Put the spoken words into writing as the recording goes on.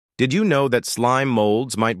Did you know that slime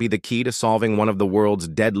molds might be the key to solving one of the world's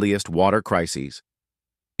deadliest water crises?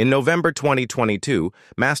 In November 2022,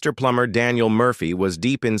 master plumber Daniel Murphy was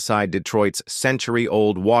deep inside Detroit's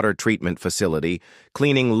century-old water treatment facility,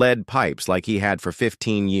 cleaning lead pipes like he had for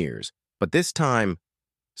 15 years. But this time,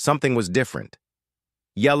 something was different.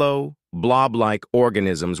 Yellow, blob-like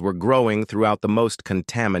organisms were growing throughout the most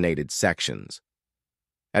contaminated sections.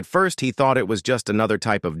 At first, he thought it was just another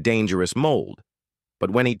type of dangerous mold. But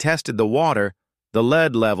when he tested the water, the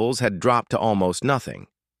lead levels had dropped to almost nothing.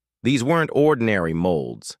 These weren't ordinary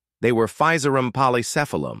molds. They were Physarum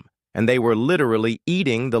polycephalum, and they were literally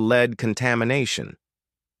eating the lead contamination.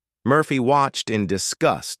 Murphy watched in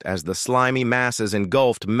disgust as the slimy masses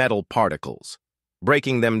engulfed metal particles,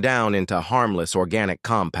 breaking them down into harmless organic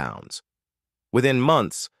compounds. Within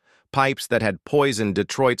months, pipes that had poisoned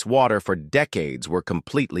Detroit's water for decades were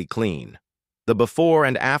completely clean. The before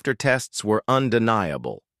and after tests were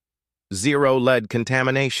undeniable. Zero lead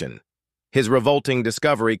contamination. His revolting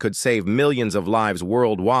discovery could save millions of lives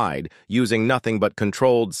worldwide using nothing but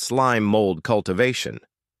controlled slime mold cultivation.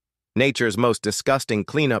 Nature's most disgusting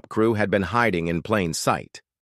cleanup crew had been hiding in plain sight.